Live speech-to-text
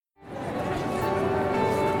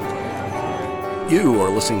You are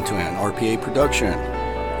listening to an RPA production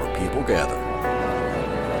where people gather.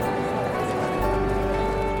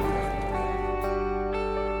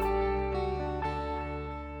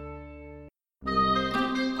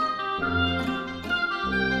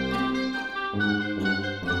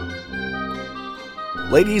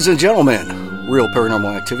 Ladies and gentlemen, Real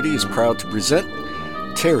Paranormal Activity is proud to present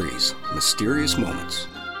Terry's Mysterious Moments.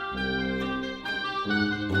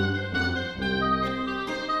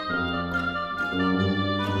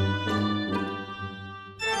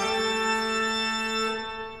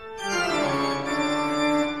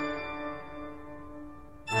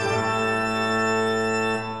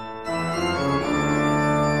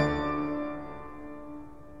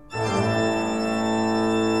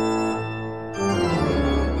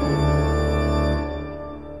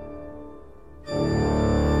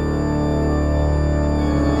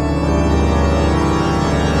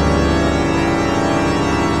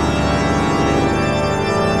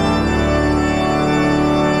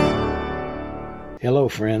 Hello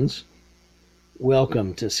friends,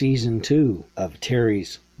 welcome to Season 2 of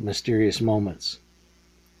Terry's Mysterious Moments.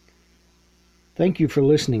 Thank you for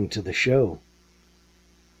listening to the show.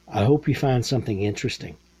 I hope you find something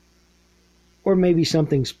interesting, or maybe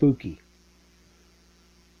something spooky,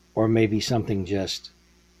 or maybe something just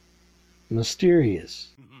mysterious.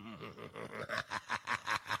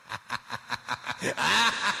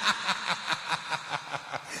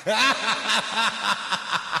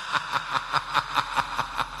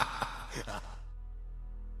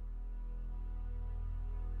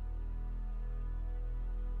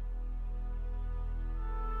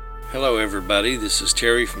 Hello everybody, this is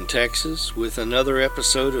Terry from Texas with another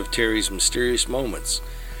episode of Terry's Mysterious Moments.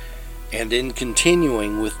 And in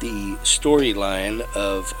continuing with the storyline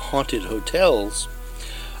of haunted hotels,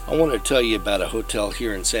 I want to tell you about a hotel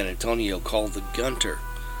here in San Antonio called the Gunter.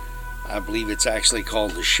 I believe it's actually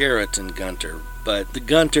called the Sheraton Gunter, but the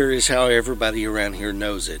Gunter is how everybody around here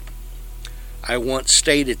knows it. I once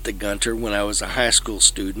stayed at the Gunter when I was a high school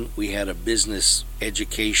student. We had a business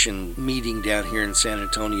education meeting down here in San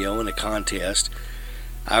Antonio in a contest.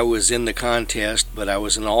 I was in the contest, but I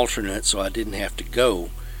was an alternate, so I didn't have to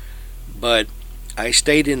go. But I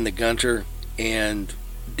stayed in the Gunter and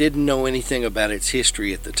didn't know anything about its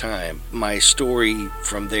history at the time. My story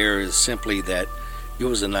from there is simply that it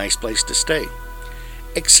was a nice place to stay.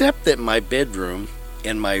 Except that my bedroom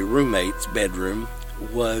and my roommate's bedroom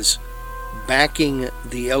was backing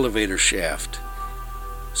the elevator shaft.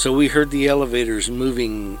 So we heard the elevators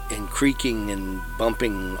moving and creaking and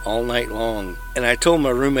bumping all night long. And I told my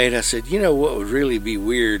roommate, I said, you know what would really be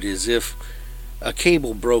weird is if a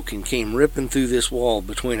cable broke and came ripping through this wall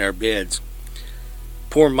between our beds.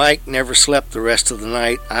 Poor Mike never slept the rest of the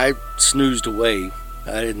night. I snoozed away.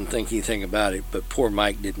 I didn't think anything about it, but poor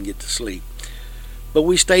Mike didn't get to sleep. But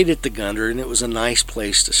we stayed at the Gunter, and it was a nice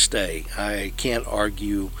place to stay. I can't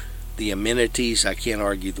argue the amenities. I can't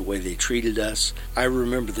argue the way they treated us. I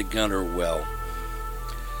remember the Gunter well.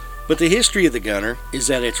 But the history of the Gunter is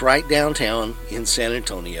that it's right downtown in San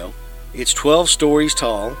Antonio. It's 12 stories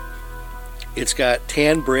tall. It's got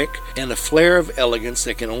tan brick and a flair of elegance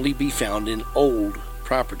that can only be found in old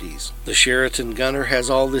properties. The Sheraton Gunter has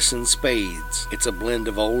all this in spades. It's a blend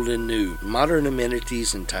of old and new, modern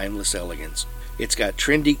amenities and timeless elegance. It's got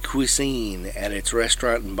trendy cuisine at its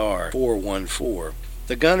restaurant and bar, 414.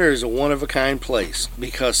 The Gunter is a one-of-a-kind place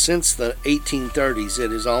because since the 1830s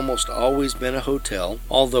it has almost always been a hotel,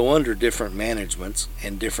 although under different managements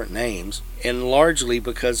and different names, and largely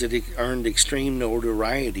because it earned extreme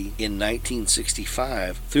notoriety in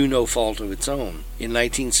 1965 through no fault of its own. In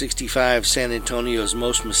 1965, San Antonio's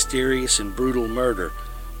most mysterious and brutal murder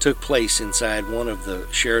took place inside one of the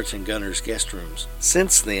Sheraton Gunter's guest rooms.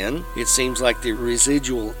 Since then, it seems like the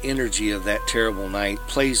residual energy of that terrible night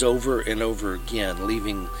plays over and over again,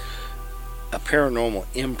 leaving a paranormal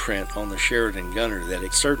imprint on the Sheraton Gunter that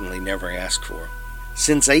it certainly never asked for.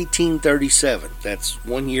 Since 1837, that's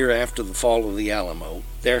 1 year after the fall of the Alamo,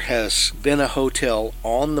 there has been a hotel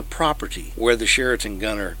on the property where the Sheraton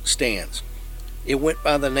Gunter stands. It went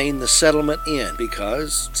by the name the Settlement Inn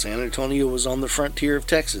because San Antonio was on the frontier of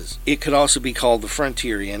Texas. It could also be called the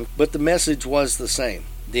Frontier Inn, but the message was the same.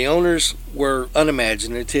 The owners were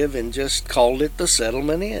unimaginative and just called it the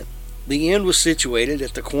Settlement Inn. The inn was situated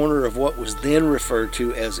at the corner of what was then referred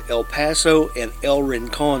to as El Paso and El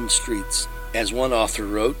Rincon streets. As one author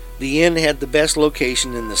wrote, the inn had the best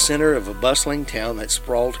location in the center of a bustling town that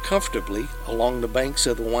sprawled comfortably along the banks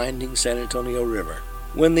of the winding San Antonio River.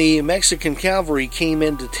 When the Mexican cavalry came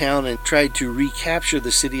into town and tried to recapture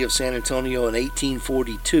the city of San Antonio in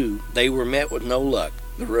 1842, they were met with no luck.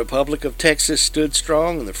 The Republic of Texas stood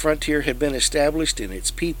strong, and the frontier had been established, and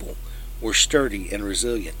its people were sturdy and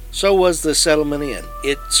resilient. So was the Settlement Inn.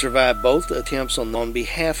 It survived both attempts on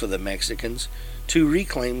behalf of the Mexicans to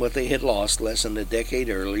reclaim what they had lost less than a decade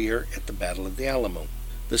earlier at the Battle of the Alamo.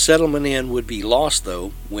 The Settlement Inn would be lost,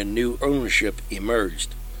 though, when new ownership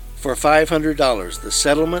emerged. For $500, the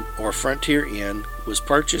Settlement or Frontier Inn was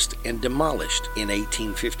purchased and demolished in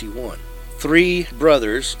 1851. Three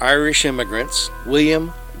brothers, Irish immigrants,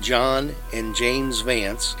 William, John, and James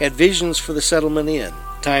Vance, had visions for the Settlement Inn.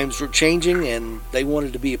 Times were changing, and they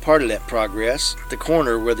wanted to be a part of that progress. The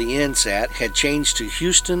corner where the inn sat had changed to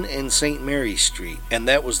Houston and St. Mary's Street, and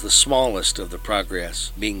that was the smallest of the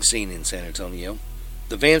progress being seen in San Antonio.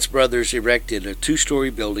 The Vance brothers erected a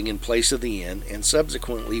 2-story building in place of the inn and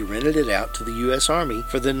subsequently rented it out to the U.S. Army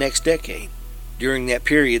for the next decade. During that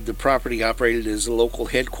period, the property operated as the local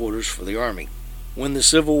headquarters for the Army. When the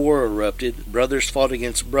Civil War erupted, brothers fought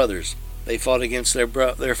against brothers. They fought against their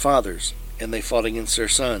fathers, and they fought against their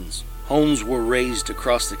sons. Homes were razed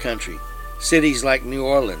across the country. Cities like New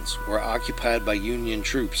Orleans were occupied by Union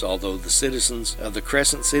troops, although the citizens of the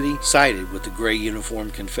Crescent City sided with the gray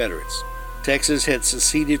uniformed Confederates. Texas had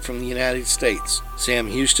seceded from the United States. Sam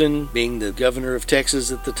Houston, being the governor of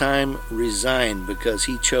Texas at the time, resigned because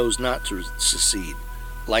he chose not to secede.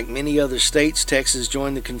 Like many other states, Texas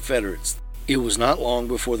joined the Confederates. It was not long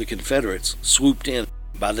before the Confederates swooped in.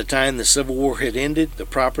 By the time the Civil War had ended, the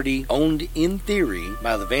property owned in theory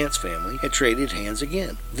by the Vance family had traded hands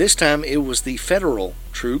again. This time it was the federal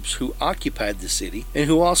troops who occupied the city and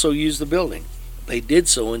who also used the building. They did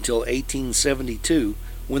so until 1872,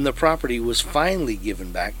 when the property was finally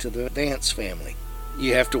given back to the Vance family.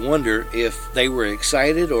 You have to wonder if they were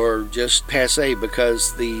excited or just passé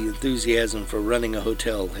because the enthusiasm for running a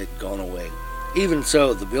hotel had gone away. Even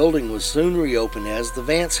so, the building was soon reopened as the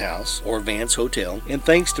Vance House, or Vance Hotel, and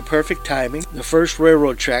thanks to perfect timing, the first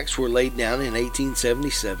railroad tracks were laid down in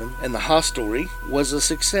 1877, and the hostelry was a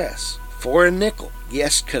success. For a nickel,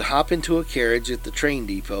 guests could hop into a carriage at the train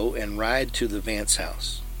depot and ride to the Vance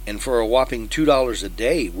House. And for a whopping $2 a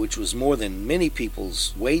day, which was more than many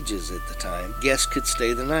people's wages at the time, guests could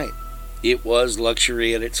stay the night. It was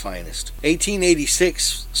luxury at its finest.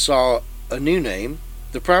 1886 saw a new name.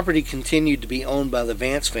 The property continued to be owned by the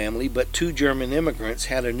Vance family, but 2 German immigrants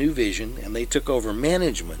had a new vision, and they took over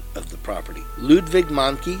management of the property. Ludwig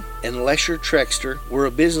Manke and Lesher Trexter were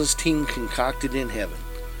a business team concocted in heaven.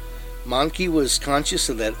 Manke was conscious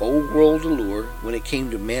of that old world allure when it came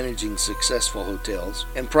to managing successful hotels,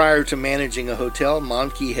 and prior to managing a hotel,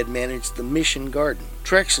 Manke had managed the Mission Garden.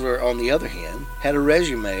 Trexler, on the other hand, had a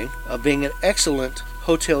resume of being an excellent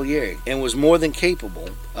hotelier and was more than capable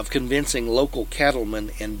of convincing local cattlemen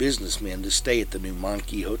and businessmen to stay at the new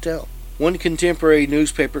Manke Hotel. One contemporary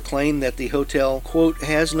newspaper claimed that the hotel, quote,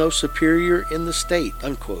 has no superior in the state,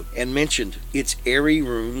 unquote, and mentioned its airy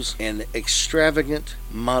rooms and extravagant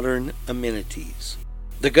modern amenities.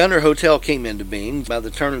 The Gunner Hotel came into being by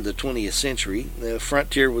the turn of the 20th century. The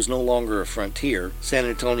frontier was no longer a frontier. San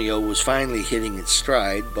Antonio was finally hitting its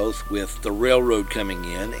stride, both with the railroad coming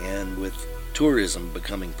in and with tourism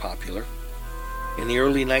becoming popular. In the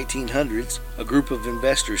early 1900s, a group of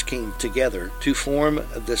investors came together to form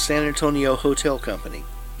the San Antonio Hotel Company.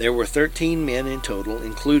 There were 13 men in total,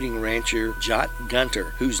 including rancher Jot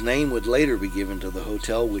Gunter, whose name would later be given to the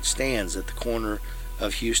hotel, which stands at the corner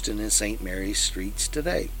of Houston and St. Mary's Streets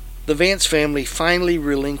today. The Vance family finally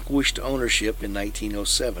relinquished ownership in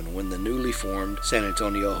 1907 when the newly formed San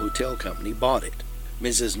Antonio Hotel Company bought it.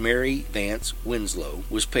 Mrs. Mary Vance Winslow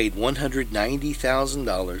was paid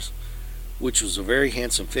 $190,000, which was a very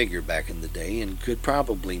handsome figure back in the day and could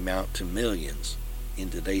probably mount to millions in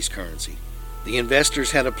today's currency. The investors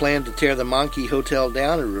had a plan to tear the Manke Hotel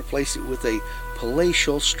down and replace it with a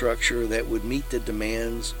palatial structure that would meet the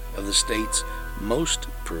demands of the state's most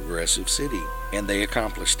progressive city, and they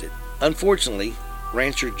accomplished it. Unfortunately,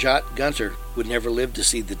 rancher Jot Gunter would never live to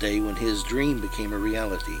see the day when his dream became a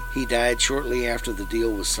reality. He died shortly after the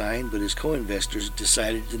deal was signed, but his co-investors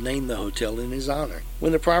decided to name the hotel in his honor.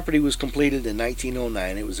 When the property was completed in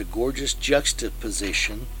 1909, it was a gorgeous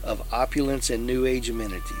juxtaposition of opulence and New Age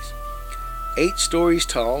amenities. 8 stories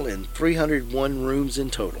tall and 301 rooms in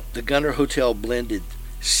total. The Gunner Hotel blended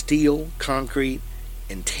steel, concrete,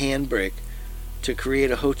 and tan brick to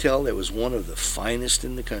create a hotel that was one of the finest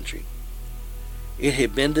in the country. It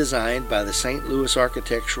had been designed by the St. Louis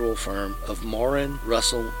architectural firm of Morin,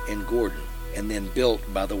 Russell, and Gordon, and then built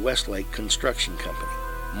by the Westlake Construction Company.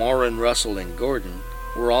 Morin, Russell, and Gordon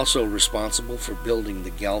were also responsible for building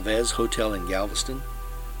the Galvez Hotel in Galveston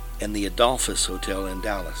and the Adolphus Hotel in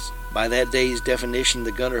Dallas. By that day's definition,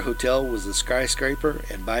 the Gunter Hotel was a skyscraper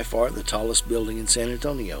and by far the tallest building in San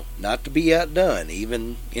Antonio. Not to be outdone,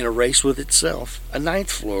 even in a race with itself, a 9th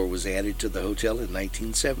floor was added to the hotel in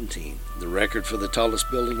 1917. The record for the tallest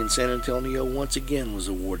building in San Antonio once again was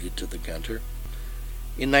awarded to the Gunter.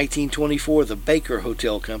 In 1924, the Baker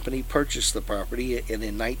Hotel Company purchased the property, and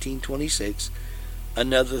in 1926,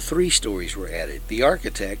 another 3 stories were added. The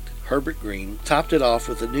architect, Herbert Green, topped it off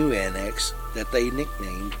with a new annex that they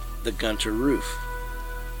nicknamed the Gunter Roof.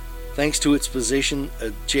 Thanks to its position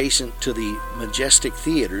adjacent to the Majestic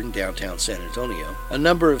Theater in downtown San Antonio, a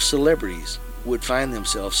number of celebrities would find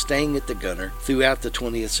themselves staying at the Gunter throughout the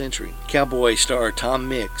 20th century. Cowboy star Tom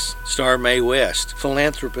Mix, star Mae West,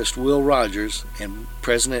 philanthropist Will Rogers, and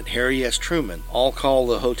President Harry S. Truman all call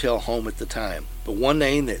the hotel home at the time. But one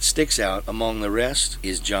name that sticks out among the rest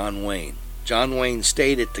is John Wayne. John Wayne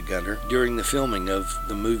stayed at the Gunter during the filming of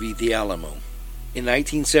the movie The Alamo. In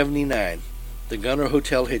 1979, the Gunter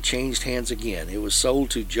Hotel had changed hands again. It was sold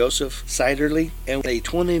to Joseph Siderly, and a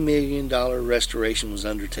 $20 million restoration was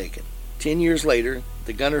undertaken. 10 years later,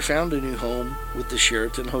 the Gunter found a new home with the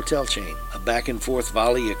Sheraton hotel chain. A back-and-forth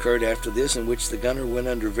volley occurred after this, in which the Gunter went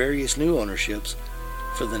under various new ownerships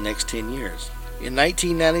for the next 10 years. In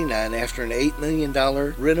 1999, after an $8 million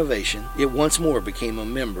renovation, it once more became a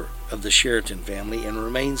member of the Sheraton family and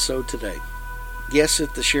remains so today. Guests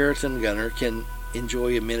at the Sheraton Gunter can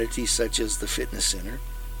enjoy amenities such as the fitness center,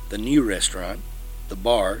 the new restaurant, the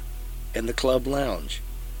bar, and the club lounge.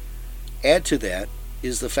 Add to that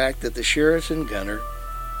is the fact that the Sheraton Gunter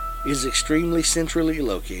is extremely centrally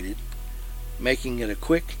located, making it a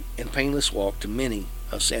quick and painless walk to many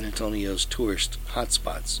of San Antonio's tourist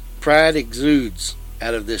hotspots. Pride exudes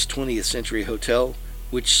out of this 20th century hotel,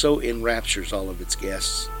 which so enraptures all of its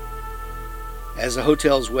guests. As the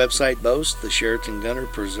hotel's website boasts, the Sheraton Gunter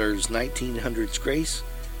preserves 1900s grace,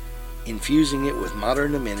 infusing it with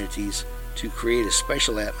modern amenities to create a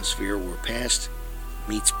special atmosphere where past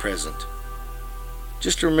meets present.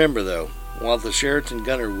 Just remember, though, while the Sheraton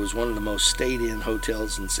Gunter was one of the most stayed-in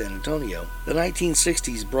hotels in San Antonio, the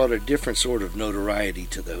 1960s brought a different sort of notoriety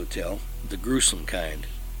to the hotel, the gruesome kind,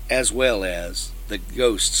 as well as the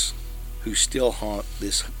ghosts who still haunt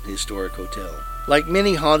this historic hotel. Like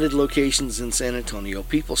many haunted locations in San Antonio,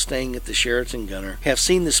 people staying at the Sheraton Gunter have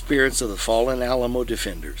seen the spirits of the fallen Alamo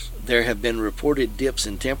defenders. There have been reported dips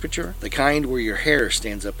in temperature, the kind where your hair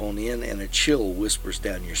stands up on end and a chill whispers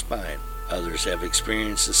down your spine. Others have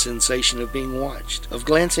experienced the sensation of being watched, of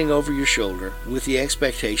glancing over your shoulder with the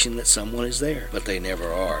expectation that someone is there, but they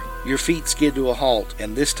never are. Your feet skid to a halt,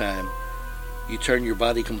 and this time, you turn your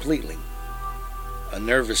body completely. A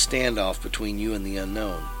nervous standoff between you and the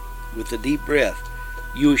unknown. With a deep breath,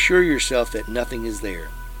 you assure yourself that nothing is there.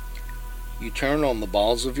 You turn on the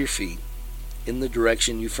balls of your feet in the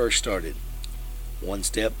direction you first started. 1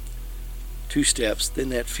 step, 2 steps, then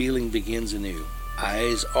that feeling begins anew.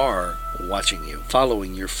 Eyes are watching you,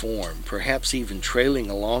 following your form, perhaps even trailing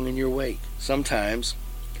along in your wake. Sometimes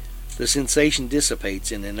the sensation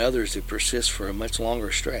dissipates, and in others it persists for a much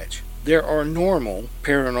longer stretch. There are normal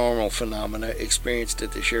paranormal phenomena experienced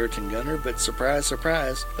at the Sheraton Gunter, but surprise,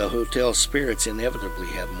 surprise, the hotel's spirits inevitably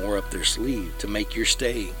have more up their sleeve to make your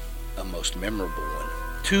stay a most memorable one.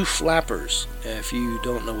 2 flappers. If you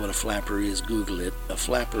don't know what a flapper is, Google it. A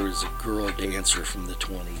flapper is a girl dancer from the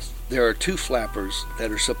 20s. There are 2 flappers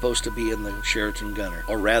that are supposed to be in the Sheraton Gunter,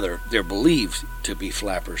 or rather, they're believed to be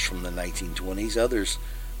flappers from the 1920s. Others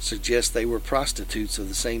suggest they were prostitutes of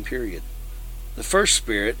the same period. The first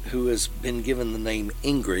spirit, who has been given the name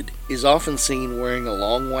Ingrid, is often seen wearing a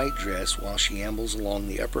long white dress while she ambles along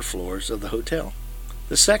the upper floors of the hotel.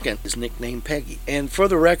 The second is nicknamed Peggy, and for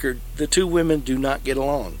the record, the 2 women do not get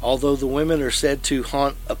along. Although the women are said to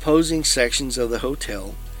haunt opposing sections of the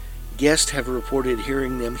hotel, guests have reported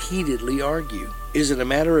hearing them heatedly argue. Is it a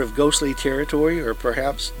matter of ghostly territory, or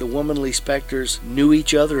perhaps the womanly specters knew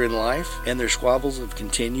each other in life, and their squabbles have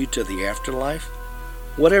continued to the afterlife?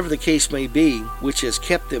 Whatever the case may be, which has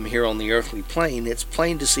kept them here on the earthly plane, it's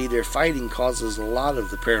plain to see their fighting causes a lot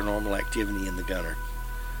of the paranormal activity in the Gunter.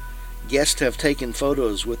 Guests have taken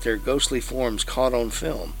photos with their ghostly forms caught on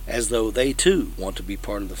film, as though they too want to be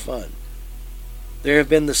part of the fun. There have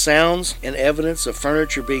been the sounds and evidence of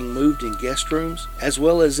furniture being moved in guest rooms, as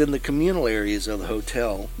well as in the communal areas of the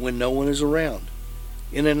hotel when no one is around.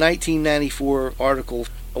 In a 1994 article,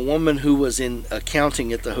 a woman who was in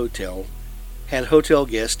accounting at the hotel had hotel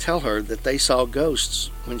guests tell her that they saw ghosts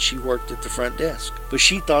when she worked at the front desk, but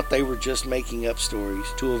she thought they were just making up stories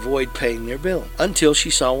to avoid paying their bill, until she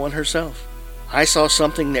saw one herself. I saw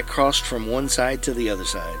something that crossed from one side to the other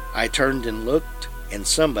side. I turned and looked, and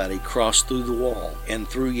somebody crossed through the wall and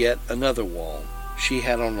through yet another wall. She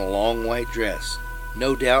had on a long white dress.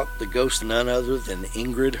 No doubt the ghost none other than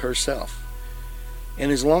Ingrid herself.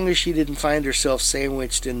 And as long as she didn't find herself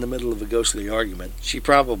sandwiched in the middle of a ghostly argument, she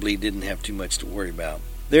probably didn't have too much to worry about.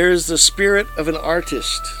 There is the spirit of an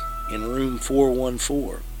artist in room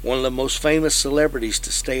 414. One of the most famous celebrities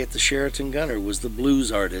to stay at the Sheraton Gunner was the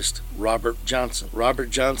blues artist Robert Johnson. Robert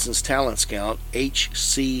Johnson's talent scout,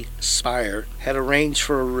 H.C. Spire, had arranged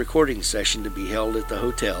for a recording session to be held at the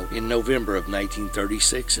hotel in November of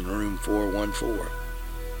 1936 in room 414.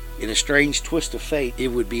 In a strange twist of fate, it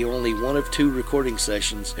would be only one of 2 recording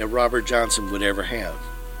sessions that Robert Johnson would ever have.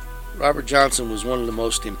 Robert Johnson was one of the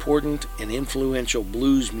most important and influential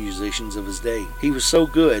blues musicians of his day. He was so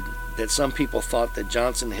good that some people thought that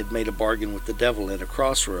Johnson had made a bargain with the devil at a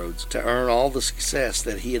crossroads to earn all the success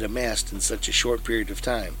that he had amassed in such a short period of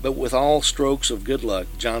time. But with all strokes of good luck,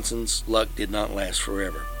 Johnson's luck did not last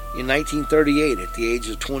forever. In 1938, at the age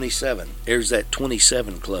of 27, there's that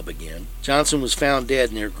 27 club again, Johnson was found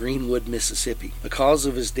dead near Greenwood, Mississippi. The cause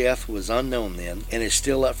of his death was unknown then and is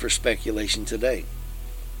still up for speculation today.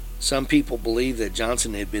 Some people believe that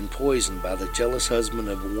Johnson had been poisoned by the jealous husband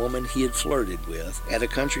of a woman he had flirted with at a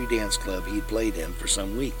country dance club he had played in for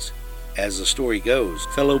some weeks. As the story goes,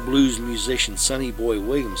 fellow blues musician Sonny Boy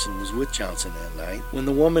Williamson was with Johnson that night. When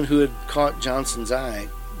the woman who had caught Johnson's eye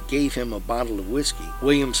gave him a bottle of whiskey,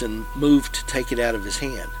 Williamson moved to take it out of his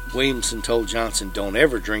hand. Williamson told Johnson, "Don't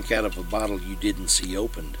ever drink out of a bottle you didn't see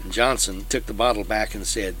opened." And Johnson took the bottle back and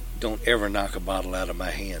said, "Don't ever knock a bottle out of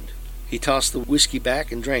my hand." He tossed the whiskey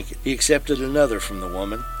back and drank it. He accepted another from the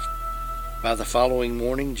woman. By the following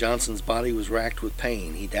morning, Johnson's body was racked with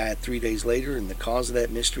pain. He died 3 days later, and the cause of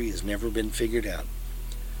that mystery has never been figured out.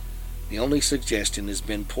 The only suggestion has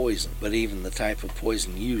been poison, but even the type of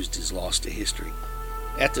poison used is lost to history.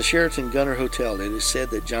 At the Sheraton Gunner Hotel, it is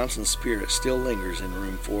said that Johnson's spirit still lingers in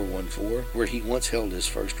room 414, where he once held his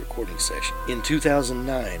first recording session. In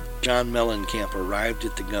 2009, John Mellencamp arrived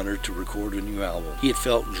at the Gunner to record a new album. He had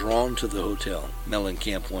felt drawn to the hotel,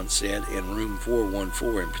 Mellencamp once said, and room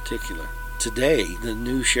 414 in particular. Today, the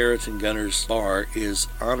new Sheraton Gunner's bar is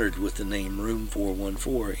honored with the name Room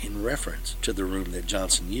 414 in reference to the room that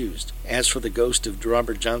Johnson used. As for the ghost of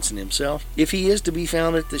Robert Johnson himself, if he is to be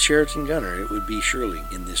found at the Sheraton Gunner, it would be surely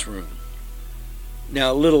in this room.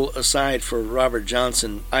 Now, a little aside for Robert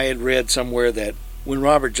Johnson, I had read somewhere that when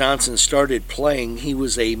Robert Johnson started playing, he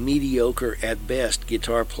was a mediocre at best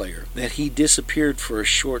guitar player, that he disappeared for a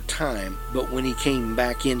short time, but when he came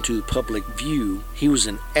back into public view, he was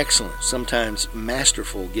an excellent, sometimes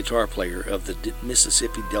masterful guitar player of the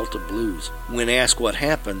Mississippi Delta Blues. When asked what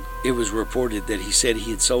happened, it was reported that he said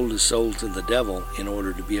he had sold his soul to the devil in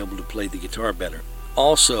order to be able to play the guitar better.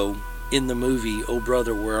 Also, in the movie Oh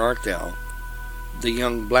Brother, Where Art Thou?, the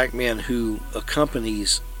young black man who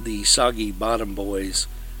accompanies the Soggy Bottom Boys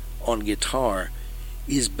on guitar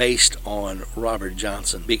is based on Robert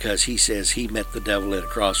Johnson, because he says he met the devil at a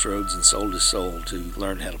crossroads and sold his soul to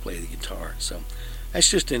learn how to play the guitar. So that's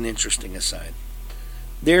just an interesting aside.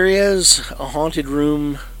 There is a haunted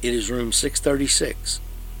room. It is room 636,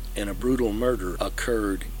 and a brutal murder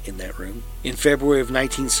occurred in that room. In February of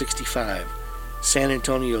 1965, San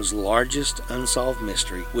Antonio's largest unsolved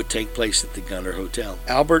mystery would take place at the Gunner Hotel.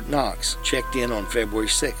 Albert Knox checked in on February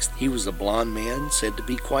 6th. He was a blond man, said to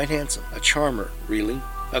be quite handsome. A charmer, really.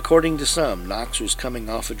 According to some, Knox was coming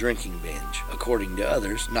off a drinking binge. According to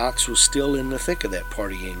others, Knox was still in the thick of that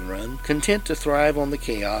partying run, content to thrive on the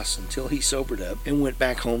chaos until he sobered up and went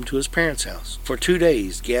back home to his parents' house. For 2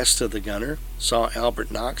 days, guests of the Gunner saw Albert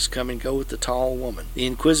Knox come and go with the tall woman. The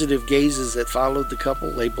inquisitive gazes that followed the couple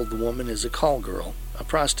labeled the woman as a call girl, a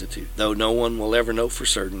prostitute, though no one will ever know for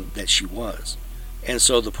certain that she was. And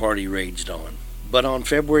so the party raged on. But on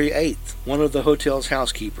February 8th, one of the hotel's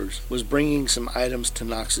housekeepers was bringing some items to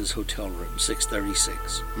Knox's hotel room,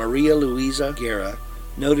 636. Maria Luisa Guerra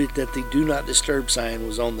noted that the Do Not Disturb sign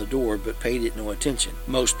was on the door, but paid it no attention.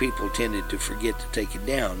 Most people tended to forget to take it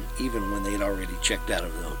down, even when they had already checked out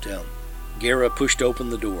of the hotel. Guerra pushed open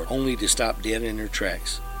the door, only to stop dead in her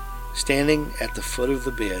tracks. Standing at the foot of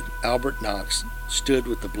the bed, Albert Knox stood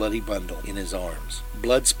with the bloody bundle in his arms.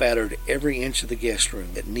 Blood spattered every inch of the guest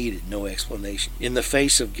room that needed no explanation. In the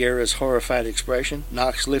face of Guerra's horrified expression,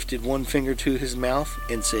 Knox lifted one finger to his mouth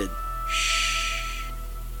and said, "Shh."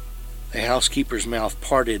 The housekeeper's mouth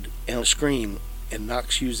parted in a scream, and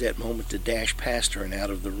Knox used that moment to dash past her and out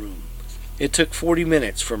of the room. It took 40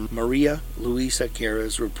 minutes for Maria Luisa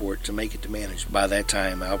Guerra's report to make it to management. By that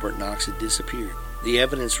time, Albert Knox had disappeared. The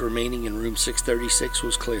evidence remaining in room 636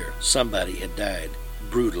 was clear. Somebody had died.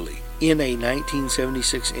 brutally. In a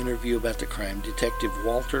 1976 interview about the crime, Detective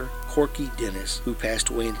Walter Corky Dennis, who passed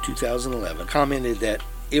away in 2011, commented that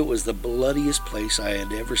it was the bloodiest place I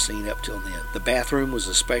had ever seen up till then. The bathroom was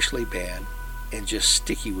especially bad and just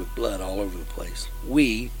sticky with blood all over the place.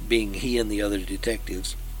 We, being he and the other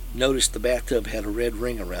detectives, noticed the bathtub had a red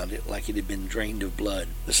ring around it like it had been drained of blood.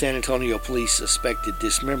 The San Antonio police suspected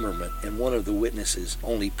dismemberment, and one of the witnesses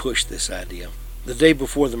only pushed this idea. The day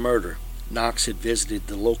before the murder, Knox had visited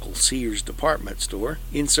the local Sears department store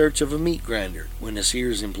in search of a meat grinder. When a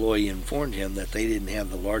Sears employee informed him that they didn't have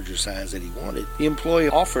the larger size that he wanted, the employee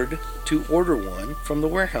offered to order one from the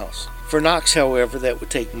warehouse. For Knox, however, that would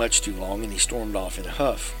take much too long, and he stormed off in a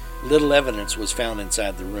huff. Little evidence was found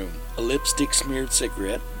inside the room. A lipstick-smeared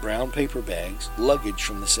cigarette, brown paper bags, luggage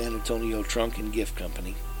from the San Antonio Trunk and Gift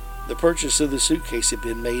Company. The purchase of the suitcase had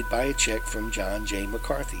been made by a check from John J.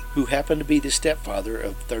 McCarthy, who happened to be the stepfather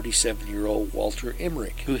of 37-year-old Walter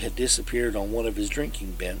Emmerich, who had disappeared on one of his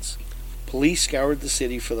drinking bents. Police scoured the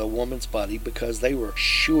city for the woman's body because they were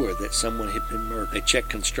sure that someone had been murdered. They checked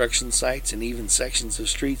construction sites and even sections of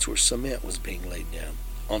streets where cement was being laid down.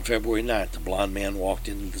 On February 9th, the blond man walked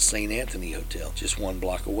into the St. Anthony Hotel, just 1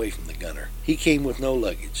 block away from the gunner. He came with no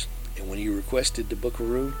luggage, and when he requested to book a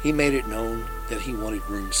room, he made it known that he wanted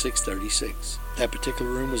room 636. That particular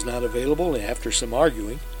room was not available, and after some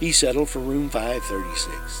arguing, he settled for room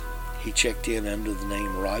 536. He checked in under the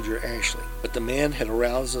name Roger Ashley, but the man had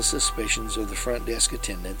aroused the suspicions of the front desk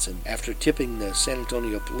attendants, and after tipping the San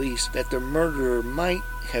Antonio police that the murderer might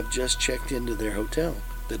have just checked into their hotel,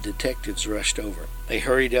 the detectives rushed over. They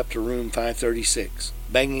hurried up to room 536.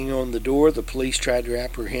 Banging on the door, the police tried to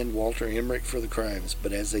apprehend Walter Emmerich for the crimes,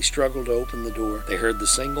 but as they struggled to open the door, they heard the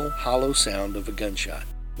single, hollow sound of a gunshot.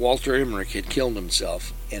 Walter Emmerich had killed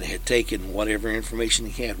himself and had taken whatever information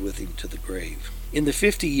he had with him to the grave. In the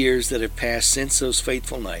 50 years that have passed since those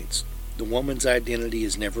fateful nights, the woman's identity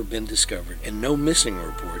has never been discovered, and no missing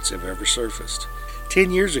reports have ever surfaced.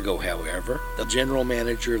 10 years ago, however, the general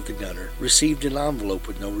manager of the Gunner received an envelope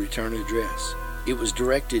with no return address. It was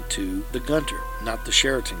directed to the Gunter, not the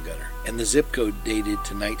Sheraton Gunner, and the zip code dated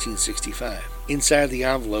to 1965. Inside the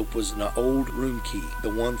envelope was an old room key, the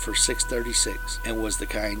one for 636, and was the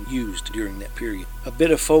kind used during that period. A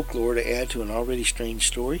bit of folklore to add to an already strange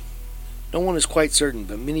story. No one is quite certain,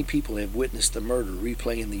 but many people have witnessed the murder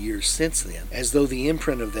replay in the years since then, as though the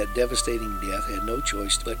imprint of that devastating death had no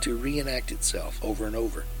choice but to reenact itself over and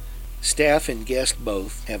over. Staff and guests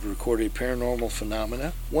both have recorded paranormal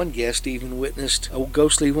phenomena. One guest even witnessed a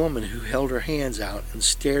ghostly woman who held her hands out and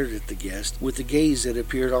stared at the guest with a gaze that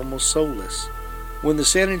appeared almost soulless. When the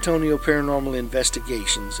San Antonio Paranormal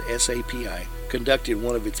Investigations, SAPI, conducted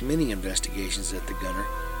one of its many investigations at the Gunner,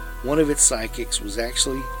 one of its psychics was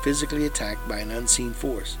actually physically attacked by an unseen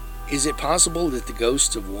force. Is it possible that the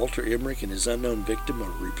ghosts of Walter Emmerich and his unknown victim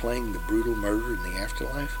are replaying the brutal murder in the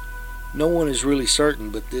afterlife? No one is really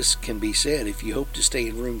certain, but this can be said if you hope to stay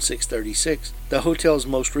in room 636. The hotel's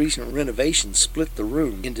most recent renovation split the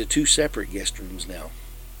room into 2 separate guest rooms now.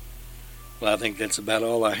 Well, I think that's about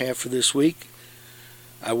all I have for this week.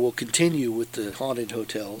 I will continue with the haunted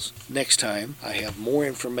hotels next time. I have more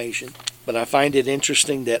information, but I find it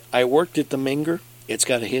interesting that I worked at the Menger. It's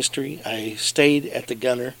got a history. I stayed at the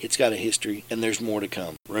Gunner. It's got a history, and there's more to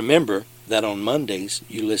come. Remember that on Mondays,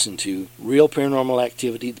 you listen to Real Paranormal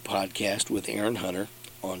Activity, the podcast with Aaron Hunter.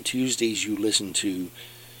 On Tuesdays, you listen to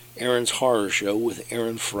Aaron's Horror Show with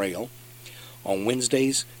Aaron Frail. On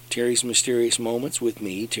Wednesdays, Terry's Mysterious Moments with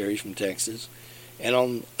me, Terry from Texas. And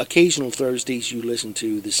on occasional Thursdays, you listen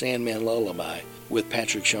to The Sandman Lullaby with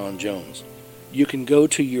Patrick Sean Jones. You can go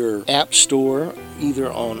to your app store, either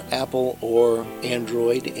on Apple or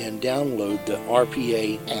Android, and download the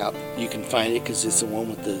RPA app. You can find it because it's the one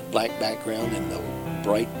with the black background and the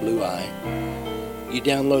bright blue eye. You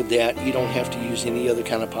download that. You don't have to use any other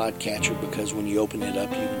kind of podcatcher because when you open it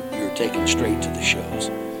up, you're taken straight to the shows.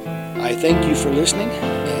 I thank you for listening,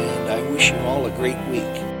 and I wish you all a great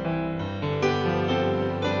week.